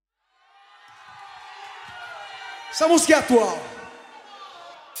Essa música é atual.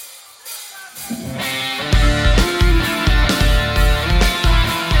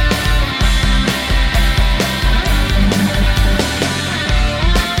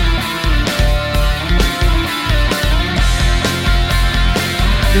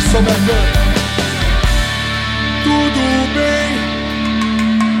 E sobre a canta. Tudo bem?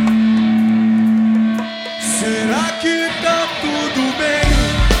 Será que tá tudo bem?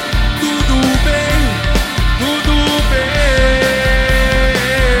 Tudo bem, tudo bem.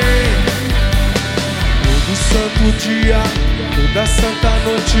 Todo santo dia, toda santa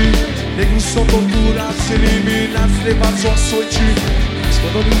noite, negros são torturados, eliminados, levados ao açoite. Mas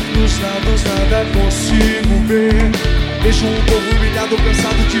quando olho pros lados nada consigo ver. Vejo um povo humilhado,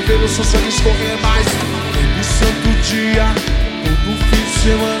 cansado de ver o seu sangue escorrer mais. Todo santo dia, todo fim de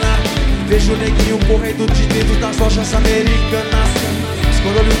semana, vejo o neguinho correndo de dentro das lojas americanas. Mas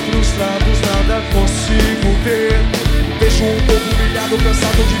quando olho pros lados nada consigo ver. Vejo um povo humilhado,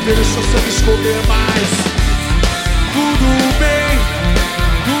 cansado de ver o seu sangue escorrer mais. Tudo bem,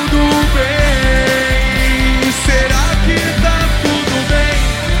 tudo bem. Será que tá tudo bem?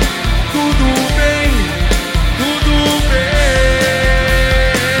 Tudo bem, tudo bem.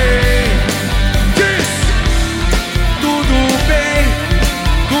 Diz! Tudo bem,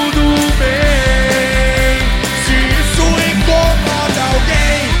 tudo bem. Se isso incomoda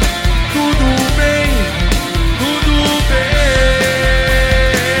alguém, tudo bem, tudo bem.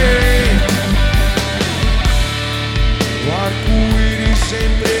 O arco-íris em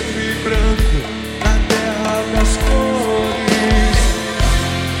preto e branco na terra das cores.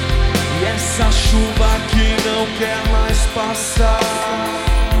 E essa chuva que não quer mais passar.